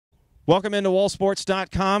Welcome into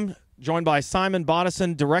wallsports.com, joined by Simon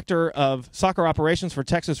Boddison, Director of Soccer Operations for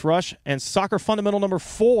Texas Rush, and Soccer Fundamental number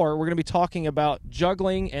 4. We're going to be talking about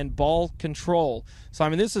juggling and ball control.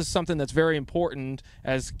 Simon, this is something that's very important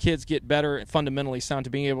as kids get better and fundamentally sound to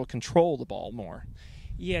being able to control the ball more.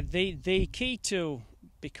 Yeah, the key to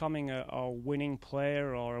becoming a winning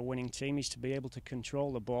player or a winning team is to be able to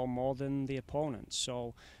control the ball more than the opponent.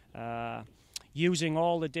 So using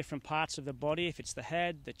all the different parts of the body, if it's the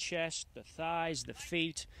head, the chest, the thighs, the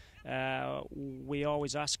feet, we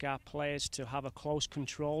always ask our players to have a close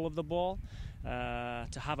control of the ball,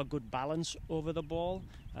 to have a good balance over the ball,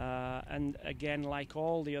 and again, like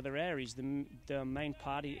all the other areas, the main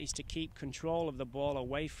part is to keep control of the ball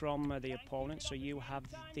away from the opponent, so you have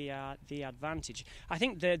the advantage. I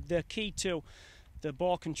think the key to the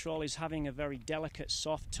ball control is having a very delicate,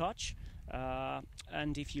 soft touch.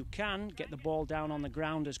 And if you can, get the ball down on the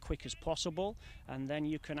ground as quick as possible, and then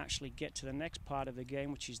you can actually get to the next part of the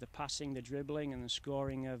game, which is the passing, the dribbling, and the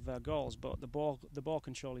scoring of goals. But the ball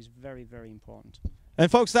control is very, very important. And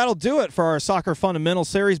folks, that'll do it for our Soccer Fundamental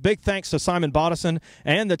series. Big thanks to Simon Boddison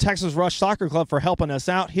and the Texas Rush Soccer Club for helping us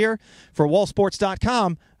out here. For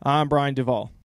wallsports.com, I'm Brian Duvall.